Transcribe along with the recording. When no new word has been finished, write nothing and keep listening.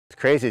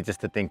crazy just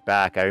to think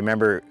back. I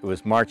remember it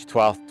was March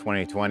 12th,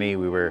 2020.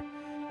 We were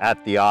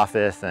at the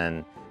office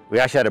and we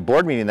actually had a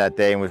board meeting that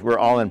day, and we're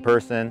all in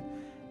person.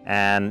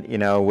 And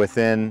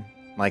within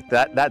like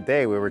that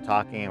day we were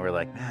talking and we're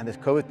like, man, this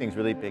COVID thing's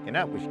really picking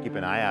up. We should keep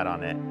an eye out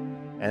on it.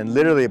 And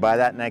literally by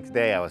that next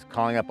day, I was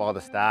calling up all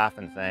the staff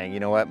and saying, you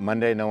know what,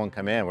 Monday, no one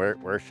come in,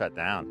 we're shut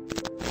down.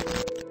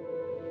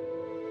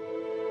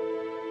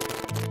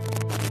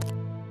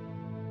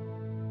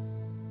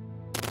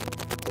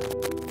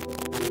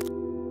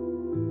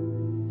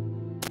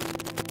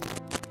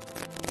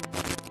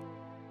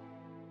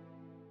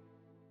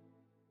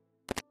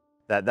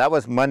 That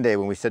was Monday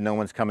when we said no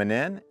one's coming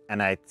in,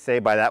 and I'd say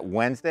by that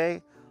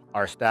Wednesday,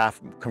 our staff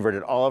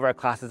converted all of our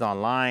classes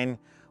online.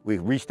 We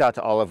reached out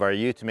to all of our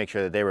youth to make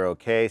sure that they were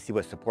okay, see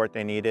what support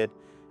they needed.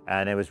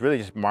 And it was really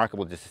just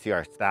remarkable just to see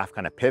our staff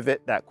kind of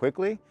pivot that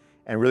quickly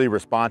and really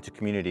respond to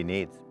community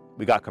needs.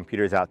 We got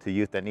computers out to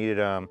youth that needed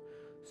them.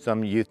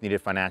 Some youth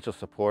needed financial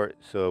support,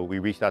 so we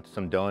reached out to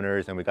some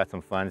donors and we got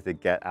some funds to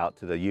get out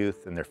to the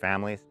youth and their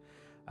families.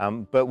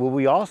 But what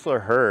we also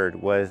heard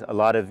was a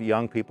lot of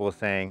young people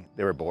saying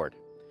they were bored.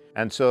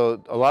 And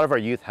so a lot of our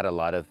youth had a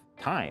lot of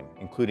time,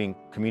 including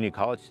community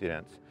college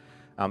students.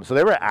 So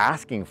they were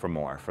asking for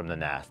more from the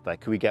Nest,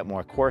 like, could we get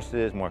more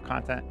courses, more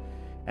content?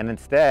 And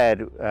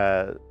instead,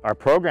 our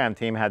program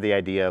team had the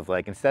idea of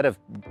like, instead of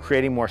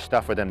creating more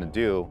stuff for them to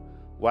do,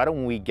 why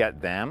don't we get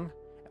them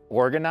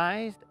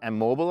organized and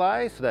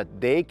mobilized so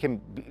that they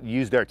can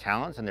use their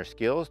talents and their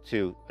skills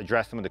to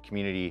address some of the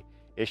community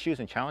issues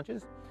and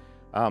challenges?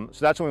 So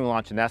that's when we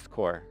launched Nest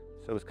Corps.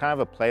 So it was kind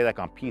of a play like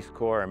on Peace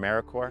Corps or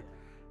AmeriCorps,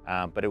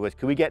 but it was,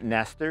 could we get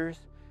nesters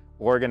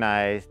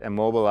organized and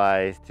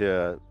mobilized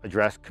to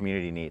address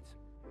community needs?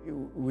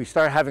 We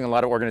started having a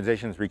lot of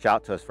organizations reach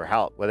out to us for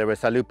help, whether it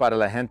was Salud para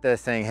la Gente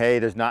saying, hey,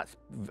 there's not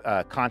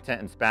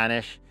content in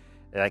Spanish,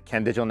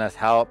 can DigitalNEST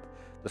help?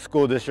 The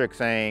school district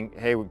saying,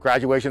 hey,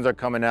 graduations are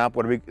coming up,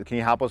 can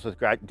you help us with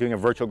doing a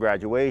virtual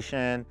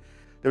graduation?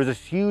 There was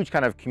this huge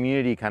kind of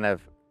community kind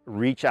of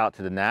reach out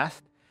to the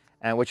Nest,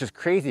 and which is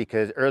crazy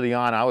because early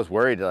on I was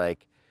worried,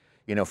 like,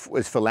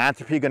 is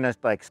philanthropy gonna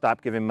like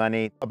stop giving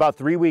money? About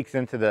 3 weeks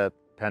into the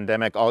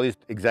pandemic, all these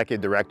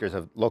executive directors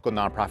of local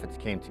nonprofits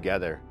came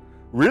together,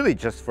 really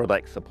just for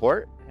like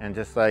support and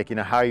just like,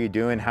 how are you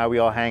doing? How are we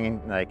all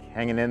hanging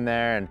in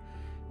there? And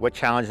what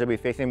challenges are we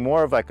facing?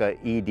 More of like a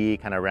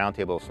ED kind of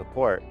roundtable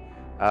support.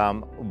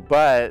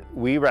 But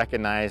we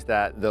recognized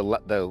that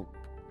the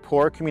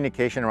poor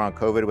communication around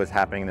COVID was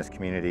happening in this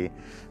community.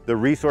 The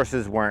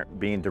resources weren't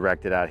being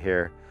directed out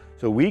here.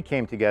 So we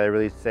came together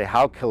really to say,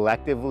 how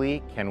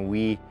collectively can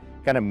we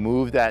kind of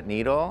move that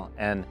needle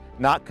and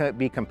not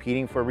be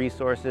competing for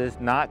resources,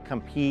 not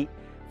compete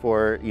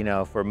for,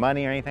 for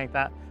money or anything like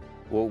that.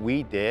 What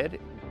we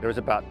did, there was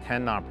about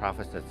 10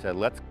 nonprofits that said,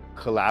 let's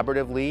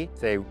collaboratively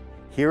say,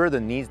 here are the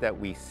needs that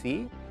we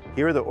see,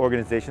 here are the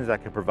organizations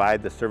that can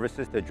provide the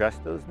services to address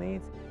those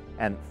needs,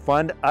 and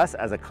fund us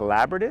as a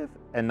collaborative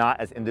and not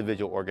as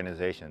individual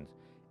organizations.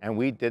 And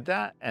we did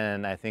that,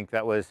 and I think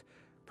that was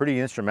pretty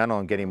instrumental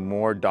in getting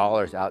more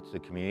dollars out to the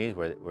communities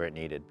where it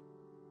needed.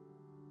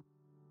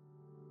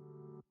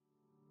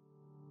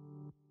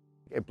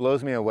 It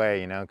blows me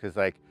away, because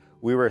like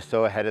we were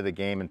so ahead of the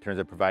game in terms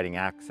of providing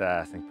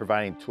access and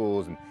providing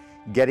tools and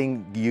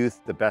getting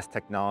youth the best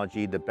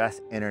technology, the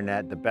best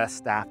internet, the best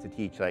staff to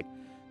teach. Like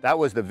that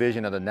was the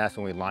vision of the Nest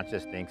when we launched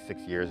this thing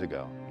 6 years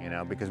ago,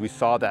 because we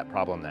saw that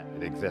problem that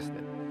it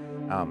existed.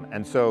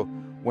 And so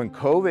when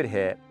COVID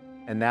hit,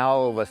 and now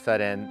all of a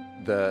sudden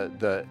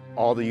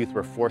all the youth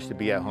were forced to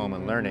be at home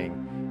and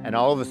learning, and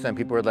all of a sudden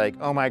people were like,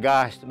 oh my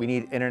gosh, we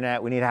need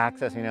internet, we need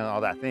access,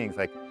 all that things.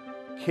 Like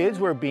kids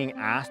were being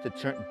asked to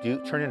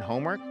turn in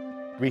homework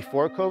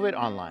before COVID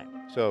online.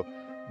 So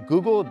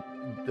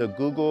the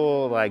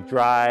Google like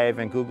Drive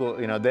and Google,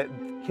 the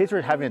kids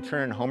were having to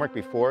turn in homework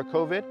before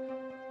COVID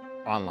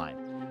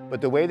online. But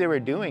the way they were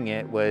doing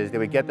it was they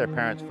would get their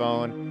parents'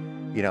 phone,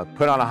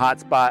 put on a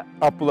hotspot,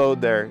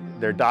 upload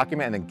their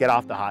document, and then get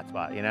off the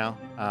hotspot,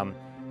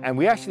 And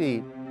we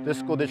actually, this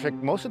school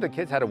district, most of the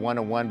kids had a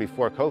one-on-one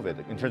before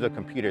COVID in terms of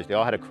computers. They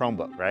all had a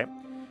Chromebook, right?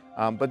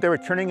 But they were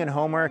turning in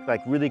homework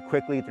like really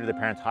quickly through the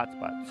parents'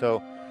 hotspot.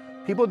 So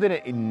people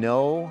didn't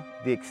know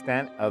the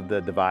extent of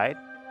the divide,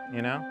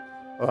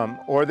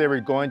 or they were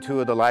going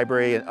to the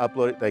library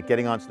and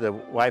getting onto the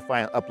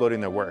Wi-Fi and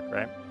uploading their work,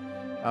 right?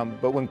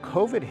 But when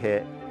COVID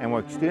hit and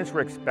when students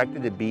were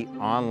expected to be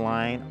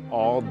online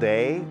all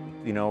day,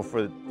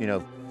 for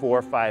 4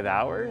 or 5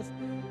 hours,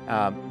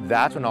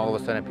 that's when all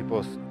of a sudden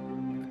people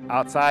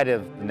outside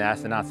of the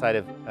Nest and outside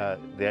of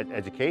the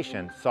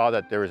education saw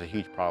that there was a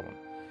huge problem.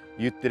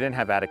 Youth didn't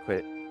have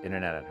adequate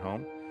internet at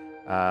home.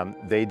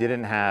 They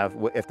didn't have,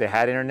 if they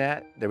had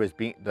internet,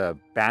 the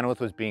bandwidth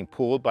was being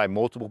pooled by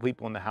multiple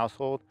people in the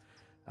household,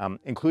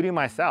 including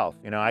myself.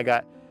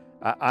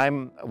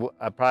 I'm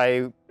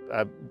probably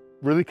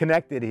really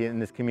connected in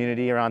this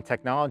community around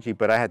technology,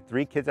 but I had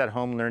 3 kids at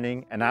home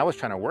learning and I was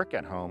trying to work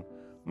at home.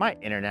 My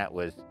internet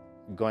was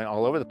going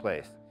all over the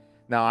place.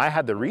 Now I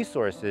had the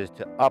resources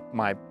to up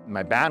my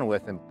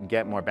bandwidth and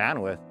get more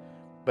bandwidth,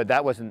 but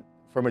that wasn't,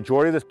 for a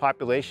majority of this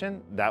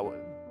population,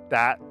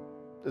 that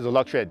is a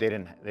luxury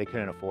that they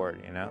couldn't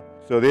afford, you know?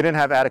 So they didn't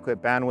have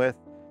adequate bandwidth,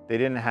 they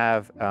didn't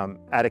have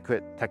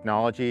adequate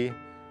technology,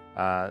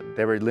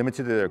 they were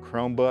limited to their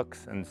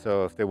Chromebooks, and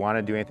so if they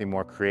wanted to do anything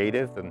more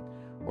creative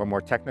or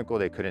more technical,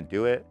 they couldn't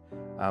do it.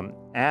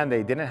 And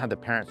they didn't have the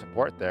parent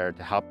support there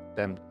to help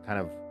them kind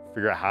of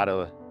figure out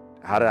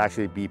how to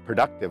actually be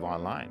productive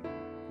online.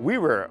 We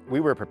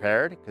were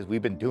prepared because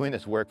we've been doing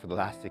this work for the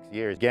last 6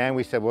 years. Again,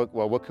 we said, well,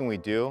 what can we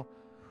do?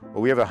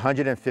 Well, we have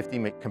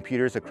 150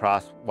 computers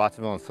across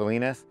Watsonville and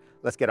Salinas.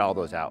 Let's get all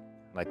those out.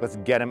 Like, let's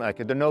get them, like,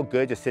 if they're no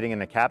good just sitting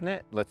in a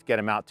cabinet, let's get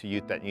them out to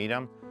youth that need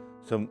them.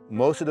 So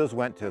most of those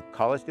went to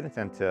college students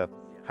and to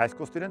high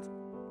school students.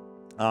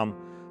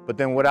 But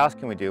then what else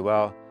can we do?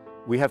 Well,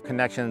 we have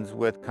connections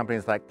with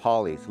companies like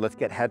Poly, so let's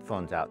get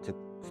headphones out to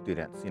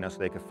students, you know, so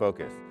they can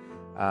focus.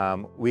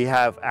 We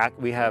have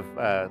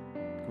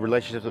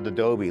relationships with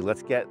Adobe.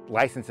 Let's get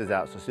licenses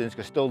out so students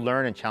can still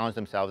learn and challenge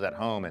themselves at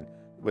home and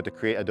with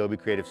the Adobe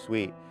Creative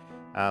Suite.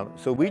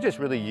 So we just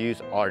really use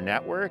our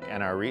network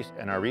and our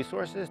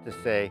resources to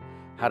say,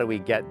 how do we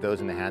get those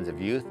in the hands of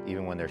youth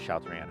even when they're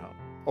sheltering at home?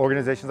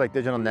 Organizations like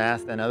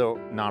DigitalNEST and other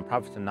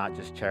nonprofits are not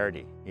just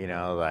charity. You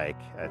know, like,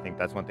 I think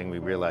that's one thing we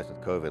realized with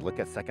COVID. Look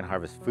at Second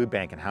Harvest Food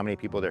Bank and how many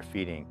people they're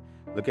feeding.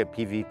 Look at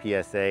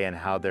PVPSA and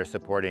how they're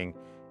supporting,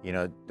 you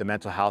know, the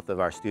mental health of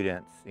our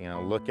students. You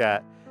know, look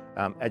at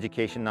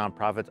education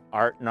nonprofits,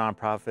 art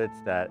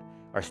nonprofits that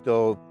are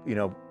still, you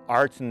know,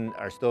 arts and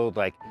are still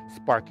like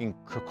sparking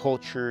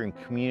culture and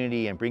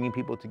community and bringing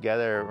people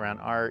together around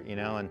art, you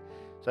know. And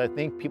so I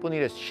think people need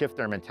to shift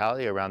their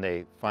mentality around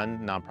they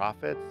fund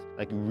nonprofits.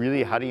 Like,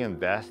 really, how do you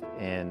invest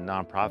in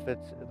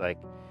nonprofits, like,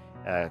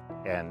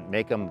 and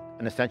make them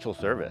an essential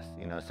service,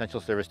 you know,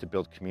 essential service to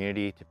build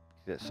community,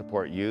 to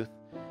support youth.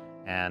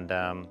 And,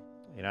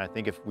 you know, I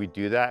think if we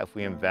do that, if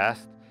we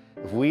invest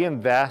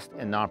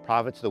in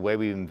nonprofits the way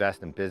we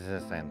invest in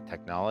business and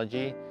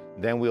technology,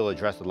 then we'll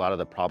address a lot of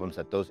the problems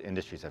that those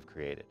industries have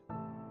created.